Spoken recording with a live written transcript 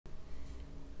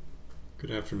Good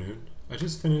afternoon. I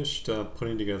just finished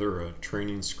putting together a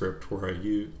training script where I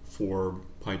use for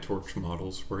PyTorch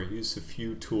models where I used a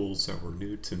few tools that were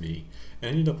new to me. And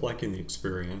I ended up liking the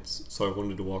experience, so I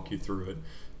wanted to walk you through it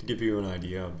to give you an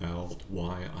idea about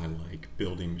why I like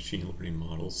building machine learning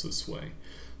models this way.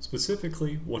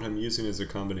 Specifically, what I'm using is a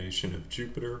combination of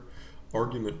Jupyter,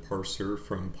 argument parser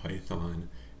from Python,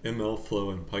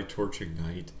 MLFlow, and PyTorch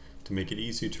Ignite to make it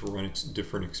easy to run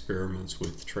different experiments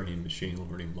with training machine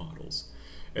learning models.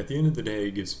 At the end of the day,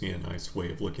 it gives me a nice way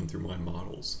of looking through my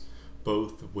models,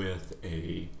 both with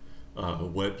a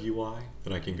web UI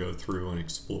that I can go through and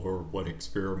explore what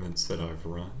experiments that I've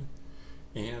run,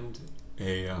 and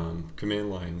a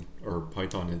command line or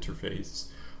Python interface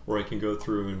where I can go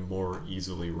through and more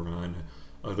easily run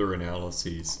other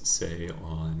analyses, say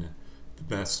on the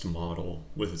best model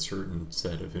with a certain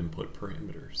set of input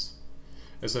parameters.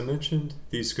 As I mentioned,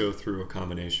 these go through a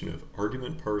combination of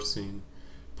argument parsing,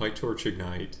 PyTorch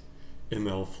Ignite,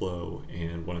 MLFlow,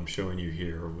 and what I'm showing you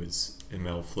here was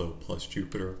MLFlow plus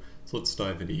Jupyter. So let's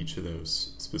dive into each of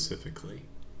those specifically.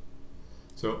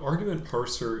 So argument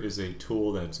parser is a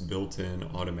tool that's built in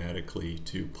automatically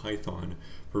to Python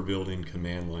for building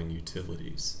command line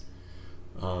utilities.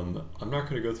 I'm not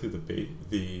going to go through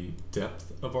the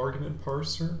depth of argument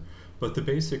parser, but the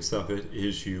basics of it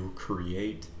is you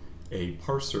create a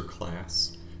parser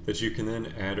class that you can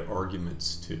then add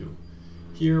arguments to.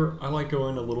 Here, I like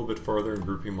going a little bit farther and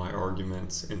grouping my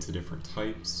arguments into different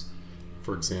types.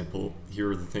 For example,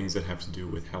 here are the things that have to do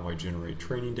with how I generate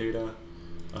training data,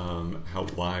 how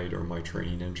wide are my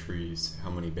training entries, how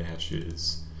many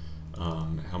batches,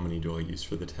 how many do I use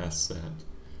for the test set.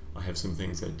 I have some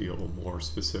things that deal more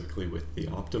specifically with the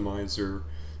optimizer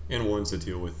and ones that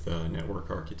deal with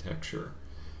network architecture.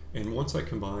 And once I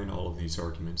combine all of these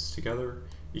arguments together,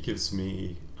 it gives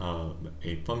me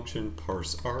a function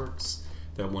parse args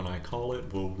that when I call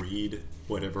it will read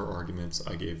whatever arguments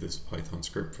I gave this Python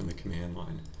script from the command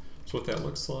line. So what that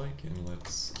looks like, and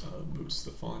let's boost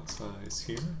the font size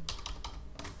here,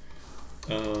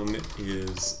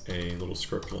 is a little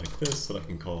script like this that I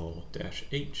can call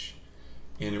 -h,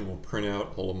 and it will print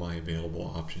out all of my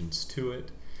available options to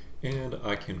it. And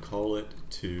I can call it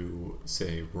to,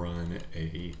 say, run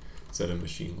a set of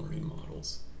machine learning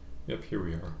models. Yep, here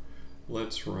we are.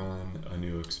 Let's run a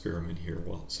new experiment here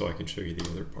so I can show you the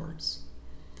other parts.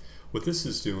 What this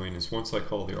is doing is once I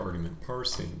call the argument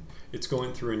parsing, it's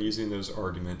going through and using those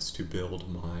arguments to build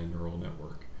my neural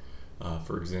network.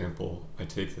 For example, I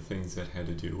take the things that had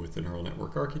to do with the neural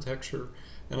network architecture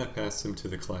and I pass them to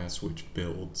the class which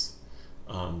builds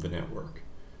the network.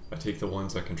 I take the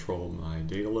ones that control my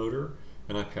data loader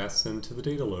and I pass them to the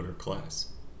data loader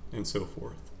class, and so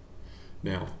forth.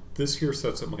 Now, this here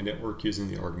sets up my network using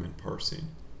the argument parsing.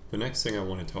 The next thing I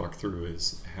want to talk through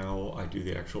is how I do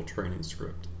the actual training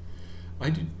script.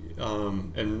 I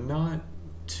am not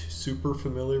super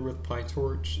familiar with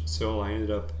PyTorch, so I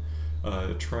ended up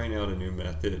trying out a new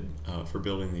method for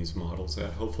building these models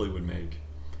that hopefully would make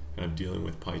kind of dealing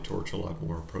with PyTorch a lot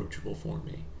more approachable for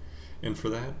me. And for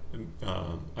that,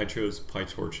 I chose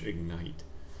PyTorch Ignite,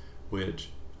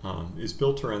 which is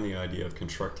built around the idea of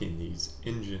constructing these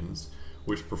engines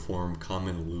which perform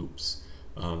common loops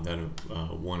that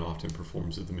one often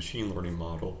performs with the machine learning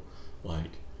model,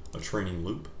 like a training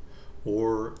loop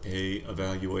or a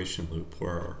evaluation loop,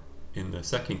 where in the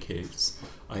second case,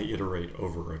 I iterate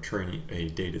over a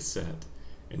data set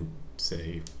and,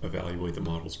 say, evaluate the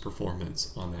model's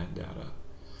performance on that data.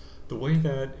 The way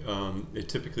that it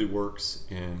typically works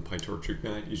in PyTorch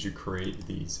Ignite is you create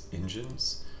these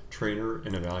engines. Trainer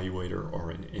and evaluator are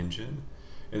an engine,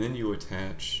 and then you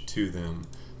attach to them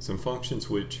some functions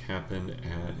which happen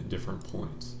at different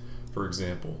points. For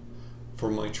example, for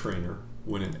my trainer,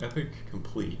 when an epoch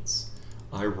completes,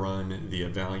 I run the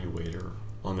evaluator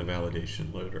on the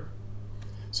validation loader.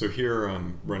 So here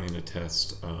I'm running a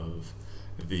test of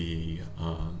the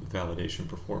validation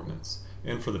performance.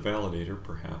 And for the validator,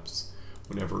 perhaps,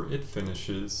 whenever it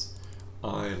finishes,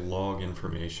 I log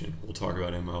information. We'll talk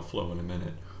about MLFlow in a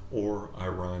minute. Or I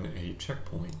run a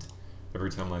checkpoint. Every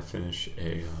time I finish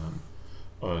a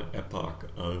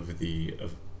epoch of the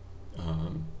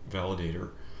validator,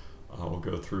 I'll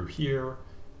go through here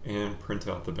and print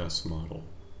out the best model.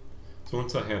 So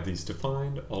once I have these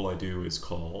defined, all I do is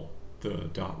call the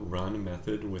 .run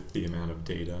method with the amount of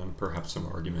data and perhaps some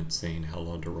argument saying how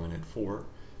long to run it for.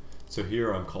 So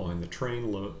here I'm calling the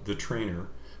trainer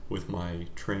with my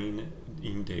training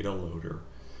data loader.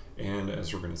 And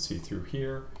as we're going to see through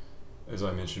here, as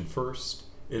I mentioned first,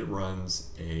 it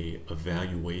runs a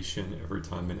evaluation every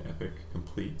time an epoch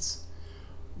completes.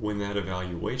 when that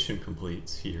evaluation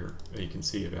completes here, you can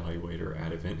see evaluator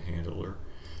add event handler,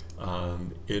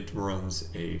 it runs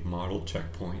a model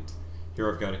checkpoint. Here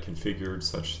I've got it configured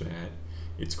such that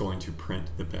it's going to print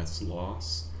the best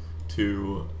loss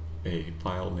to a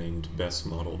file named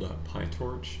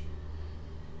bestmodel.pytorch.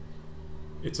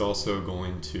 It's also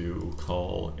going to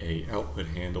call a output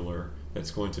handler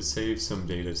that's going to save some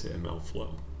data to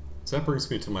MLFLow. So that brings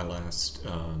me to my last,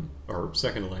 or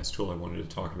second to last tool I wanted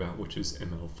to talk about, which is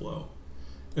MLFLow.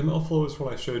 MLFLow is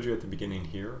what I showed you at the beginning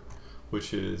here,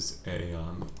 which is a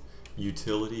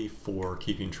utility for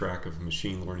keeping track of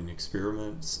machine learning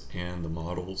experiments and the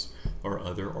models or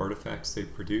other artifacts they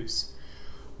produce.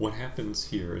 What happens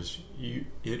here is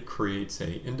it creates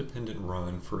an independent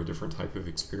run for a different type of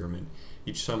experiment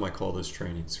each time I call this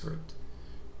training script.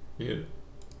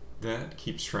 That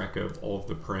keeps track of all of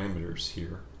the parameters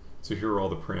here. So here are all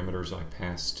the parameters I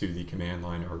pass to the command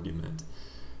line argument,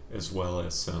 as well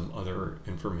as some other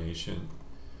information,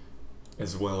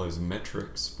 as well as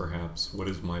metrics, perhaps. What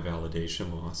is my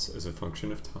validation loss as a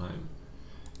function of time?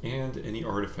 And any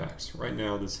artifacts. Right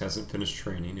now this hasn't finished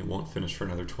training. It won't finish for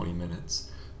another 20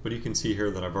 minutes. But you can see here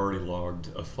that I've already logged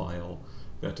a file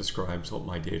that describes what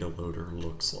my data loader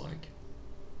looks like.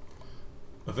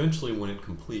 Eventually, when it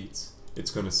completes,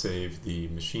 it's going to save the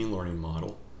machine learning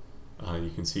model.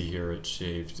 You can see here it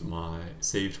saved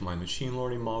my machine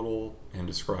learning model and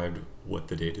described what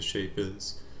the data shape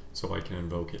is, so I can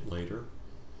invoke it later.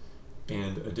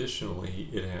 And additionally,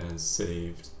 it has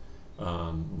saved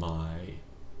my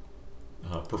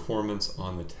performance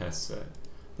on the test set.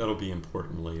 That'll be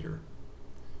important later.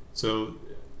 So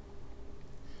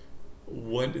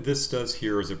what this does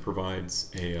here is it provides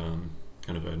a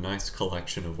kind of a nice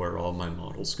collection of where all my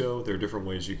models go. There are different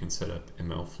ways you can set up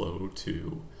MLFLow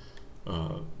to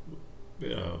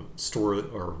store it,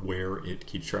 or where it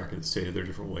keeps track of the data. There are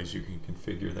different ways you can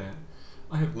configure that.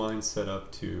 I have mine set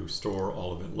up to store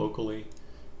all of it locally.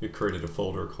 It created a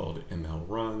folder called ML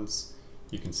runs.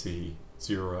 You can see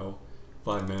 0.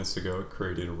 5 minutes ago it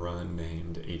created a run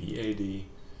named 8080.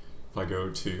 If I go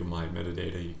to my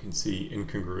metadata, you can see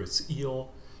incongruous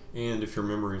eel, and if your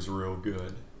memory is real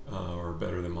good, or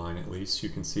better than mine at least, you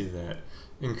can see that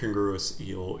incongruous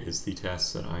eel is the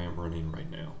test that I am running right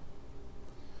now.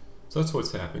 So that's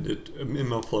what's happened.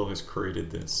 MLFLow has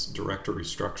created this directory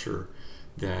structure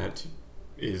that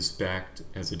is backed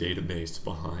as a database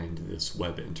behind this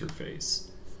web interface.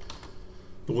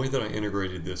 The way that I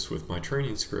integrated this with my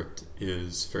training script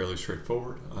is fairly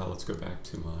straightforward. Let's go back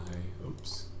to my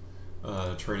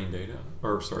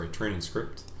training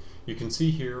script. You can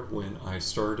see here when I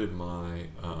started my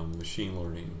machine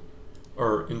learning,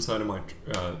 or inside of my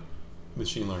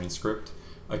machine learning script,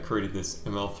 I created this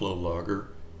MLFLow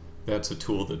logger. That's a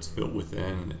tool that's built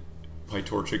within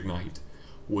PyTorch Ignite,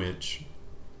 which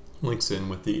links in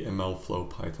with the MLFLow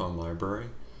Python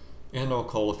library. And I'll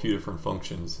call a few different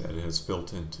functions that it has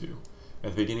built into.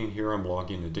 At the beginning here, I'm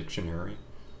logging a dictionary,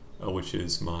 which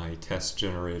is my test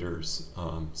generator's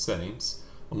settings.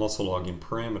 I'm also logging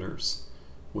parameters,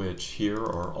 which here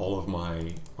are all of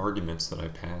my arguments that I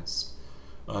passed.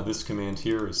 This command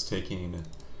here is taking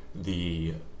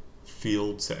the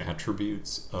fields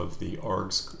attributes of the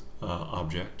args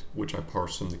object, which I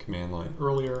parsed from the command line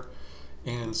earlier,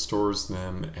 and stores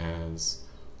them as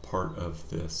part of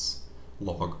this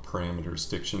log parameters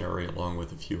dictionary, along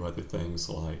with a few other things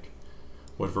like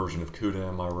what version of CUDA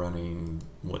am I running,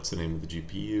 what's the name of the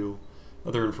GPU,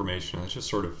 other information that's just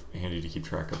sort of handy to keep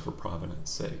track of for provenance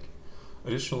sake.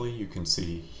 Additionally, you can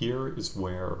see here is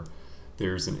where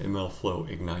there's an MLFLow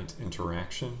Ignite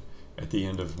interaction. At the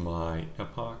end of my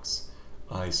epochs,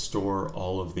 I store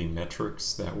all of the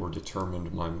metrics that were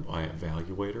determined by my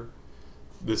evaluator.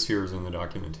 This here is in the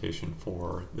documentation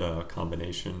for the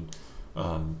combination.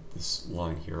 This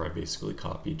line here I basically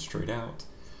copied straight out.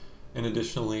 And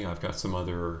additionally, I've got some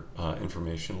other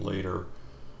information later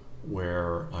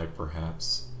where I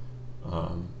perhaps,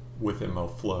 with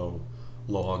MLFLow,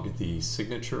 log the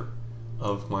signature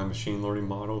of my machine learning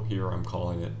model. Here I'm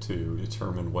calling it to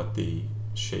determine what the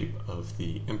shape of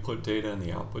the input data and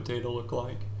the output data look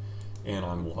like, and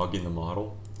I'm logging the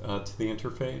model to the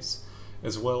interface,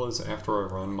 as well as after I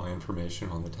run my information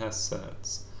on the test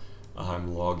sets,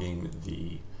 I'm logging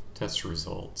the test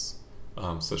results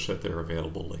such that they're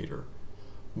available later.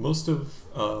 Most of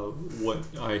what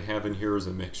I have in here is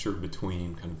a mixture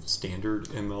between kind of standard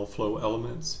MLFLow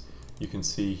elements. You can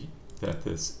see that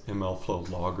this MLFLow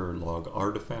logger log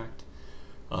artifact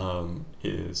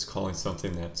is calling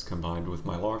something that's combined with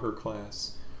my logger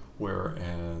class,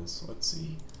 whereas, let's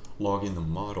see, logging the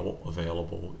model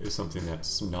available is something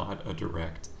that's not a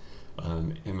direct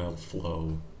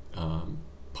MLFLow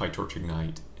PyTorch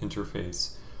Ignite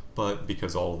interface, but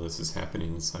because all of this is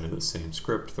happening inside of the same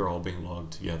script, they're all being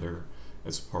logged together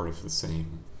as part of the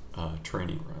same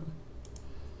training run.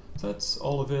 So that's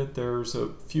all of it. There's a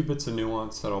few bits of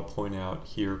nuance that I'll point out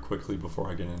here quickly before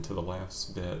I get into the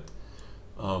last bit.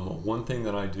 One thing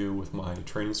that I do with my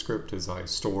training script is I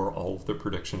store all of the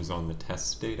predictions on the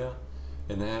test data,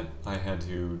 and that I had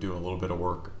to do a little bit of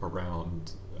work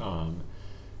around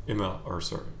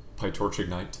PyTorch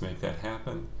Ignite to make that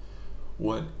happen.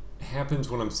 What happens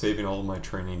when I'm saving all of my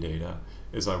training data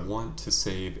is I want to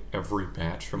save every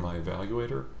batch from my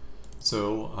evaluator.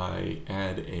 So I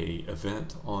add an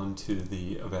event onto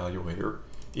the evaluator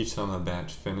each time a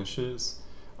batch finishes.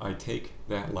 I take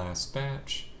that last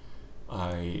batch,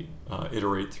 I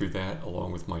iterate through that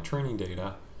along with my training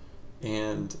data,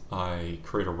 and I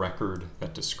create a record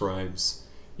that describes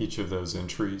each of those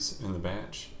entries in the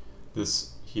batch.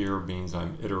 This here means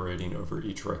I'm iterating over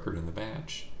each record in the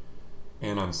batch,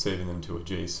 and I'm saving them to a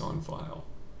JSON file.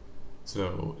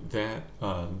 So that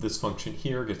this function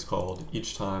here gets called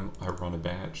each time I run a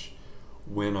batch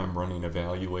when I'm running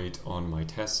evaluate on my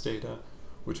test data,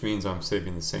 which means I'm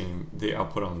saving the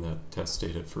output on the test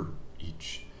data for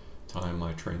each time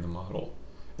I train the model.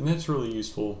 And that's really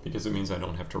useful because it means I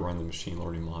don't have to run the machine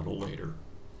learning model later.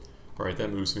 All right,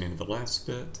 that moves me into the last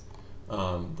bit.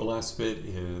 The last bit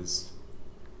is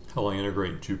how I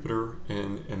integrate Jupyter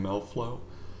and MLFlow.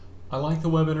 I like the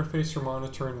web interface for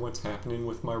monitoring what's happening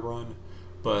with my run,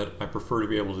 but I prefer to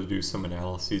be able to do some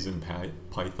analyses in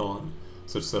Python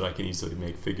such that I can easily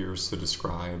make figures to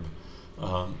describe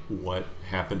what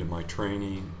happened in my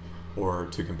training or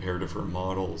to compare different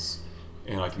models.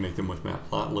 And I can make them with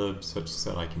Matplotlib such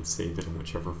that I can save it in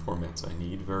whichever formats I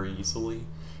need very easily.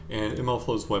 And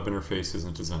MLFlow's web interface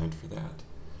isn't designed for that.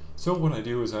 So what I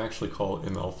do is I actually call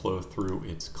MLFlow through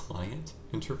its client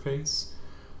interface.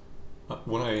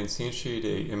 When I instantiate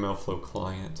a MLFlow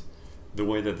client, the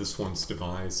way that this one's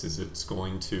devised is it's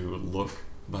going to look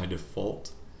by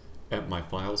default at my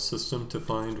file system to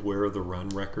find where the run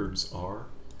records are.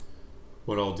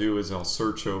 What I'll do is I'll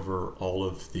search over all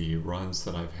of the runs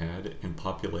that I've had and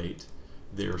populate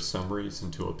their summaries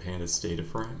into a pandas data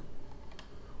frame.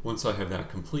 Once I have that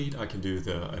complete, I can do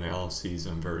the analyses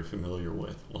I'm very familiar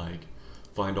with, like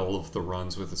find all of the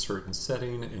runs with a certain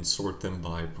setting and sort them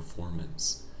by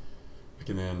performance. I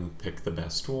can then pick the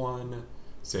best one,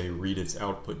 say read its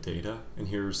output data, and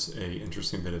here's an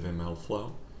interesting bit of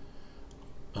MLFlow.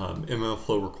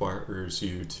 MLFlow requires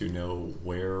you to know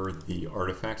where the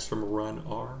artifacts from a run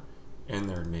are and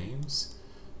their names.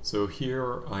 So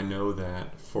here I know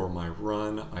that for my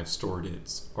run I've stored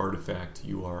its artifact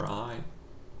URI.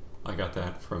 I got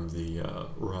that from the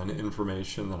run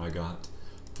information that I got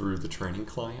through the training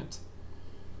client.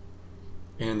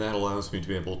 And that allows me to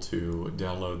be able to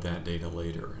download that data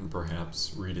later and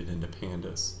perhaps read it into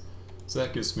pandas. So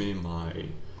that gives me my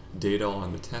data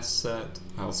on the test set.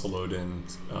 I also load in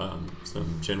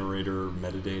some generator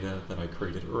metadata that I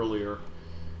created earlier,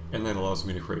 and that allows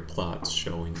me to create plots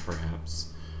showing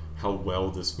perhaps how well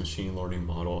this machine learning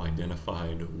model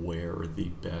identified where the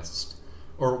best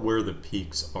or where the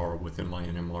peaks are within my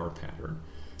NMR pattern.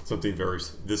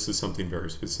 This is something very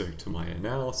specific to my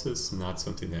analysis, not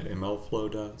something that MLFlow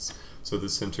does. So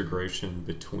this integration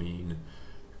between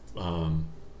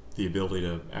the ability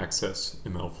to access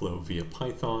MLFlow via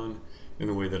Python in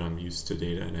the way that I'm used to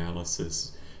data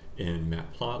analysis in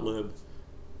Matplotlib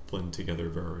blend together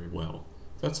very well.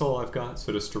 That's all I've got.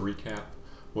 So just to recap,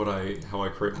 how I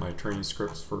create my training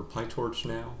scripts for PyTorch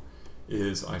now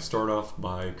is I start off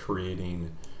by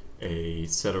creating a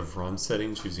set of run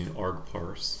settings using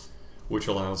Argparse, which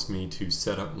allows me to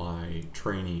set up my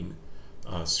training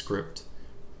script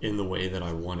in the way that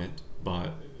I want it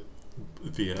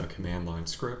via a command line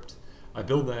script. I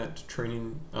build that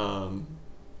training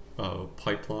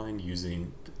pipeline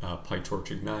using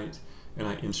PyTorch Ignite, and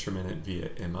I instrument it via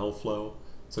MLFlow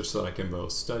such that I can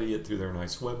both study it through their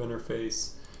nice web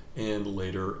interface and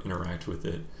later interact with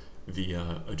it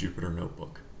via a Jupyter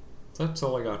notebook. So that's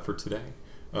all I got for today.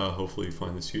 Hopefully you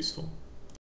find this useful.